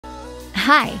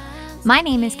Hi, my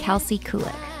name is Kalsey.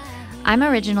 I'm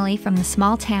originally from the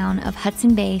small town of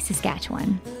Hudson Bay,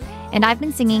 Saskatchewan, and I've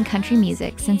been singing country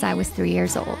music since I was 3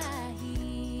 years old.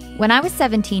 When I was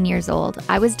 17 years old,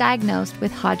 I was diagnosed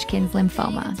with Hodgkin's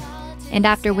lymphoma, and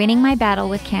after winning my battle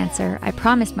with cancer, I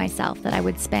promised myself that I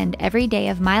would spend every day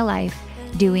of my life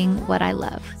doing what I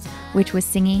love, which was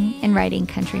singing and writing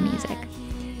country music.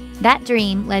 That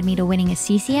dream led me to winning a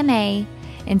CCMA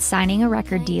and signing a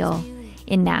record deal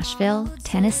in Nashville,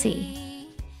 Tennessee.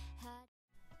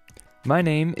 My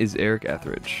name is Eric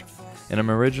Etheridge, and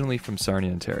I'm originally from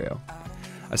Sarnia, Ontario.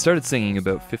 I started singing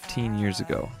about 15 years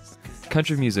ago.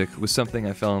 Country music was something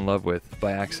I fell in love with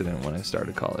by accident when I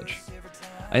started college.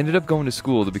 I ended up going to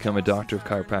school to become a doctor of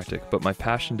chiropractic, but my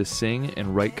passion to sing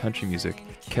and write country music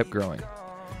kept growing.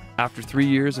 After 3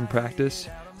 years in practice,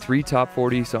 3 top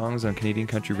 40 songs on Canadian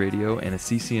country radio, and a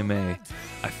CCMA,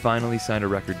 I finally signed a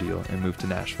record deal and moved to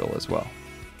Nashville as well.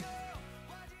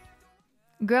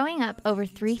 Growing up over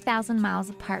 3,000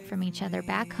 miles apart from each other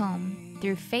back home,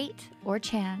 through fate or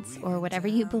chance or whatever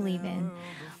you believe in,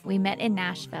 we met in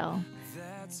Nashville,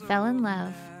 fell in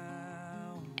love,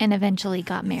 and eventually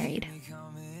got married.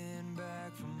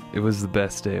 It was the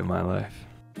best day of my life.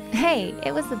 Hey,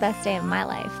 it was the best day of my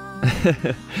life.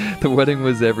 The wedding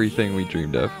was everything we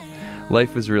dreamed of.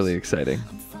 Life was really exciting.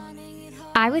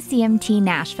 I was CMT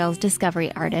Nashville's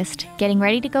discovery artist, getting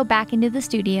ready to go back into the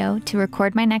studio to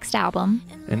record my next album.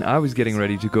 And I was getting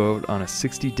ready to go out on a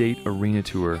 60-date arena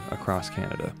tour across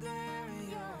Canada.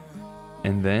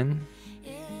 And then,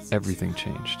 everything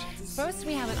changed. First,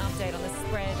 we have an update on the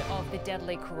spread of the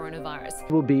deadly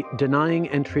coronavirus. We'll be denying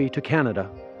entry to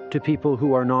Canada to people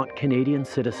who are not Canadian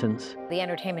citizens. The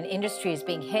entertainment industry is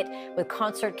being hit with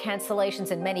concert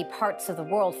cancellations in many parts of the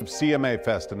world. CMA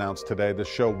Fest announced today the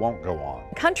show won't go on.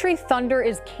 Country Thunder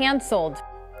is canceled.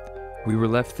 We were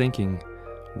left thinking,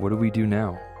 what do we do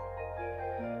now?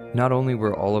 Not only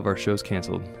were all of our shows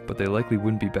canceled, but they likely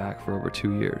wouldn't be back for over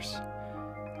 2 years.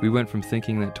 We went from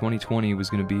thinking that 2020 was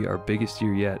going to be our biggest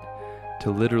year yet,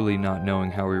 to literally not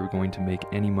knowing how we were going to make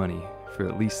any money for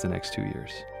at least the next 2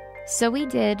 years. So we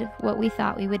did what we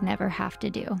thought we would never have to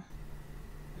do.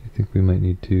 I think we might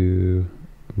need to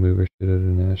move our shit out of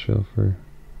Nashville for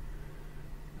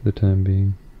the time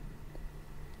being.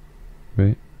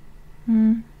 Right?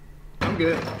 I'm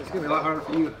good. It's gonna be a lot harder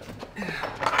for you.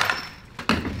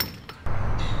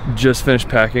 Just finished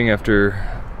packing after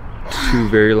 2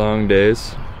 very long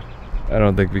days. I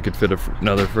don't think we could fit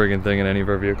another friggin' thing in any of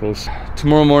our vehicles.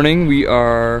 Tomorrow morning we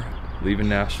are leaving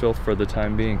Nashville for the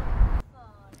time being.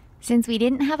 Since we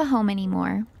didn't have a home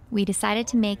anymore, we decided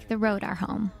to make the road our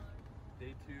home.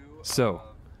 So,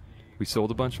 we sold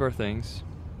a bunch of our things,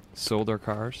 sold our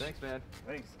cars. Thanks, man.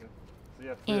 Thanks. See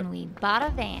ya. And we bought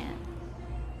a van.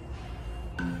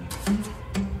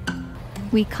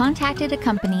 We contacted a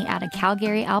company out of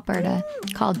Calgary, Alberta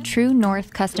called True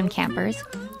North Custom Campers,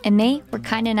 and they were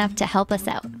kind enough to help us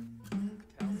out.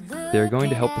 They're going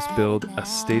to help us build a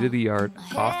state-of-the-art,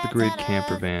 off-the-grid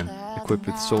camper van equipped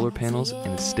with solar panels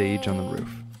and a stage on the roof.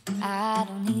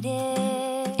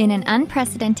 In an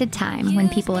unprecedented time when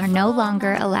people are no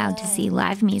longer allowed to see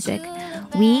live music,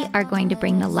 we are going to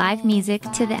bring the live music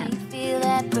to them.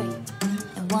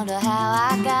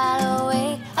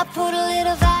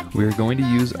 We're going to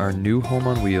use our new home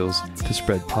on wheels to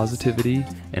spread positivity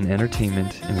and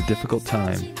entertainment in a difficult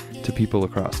time to people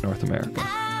across North America.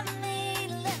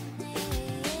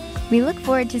 We look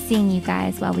forward to seeing you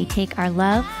guys while we take our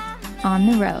love on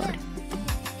the road.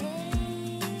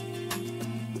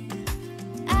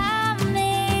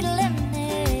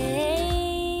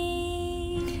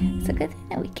 It's a good thing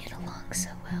that we get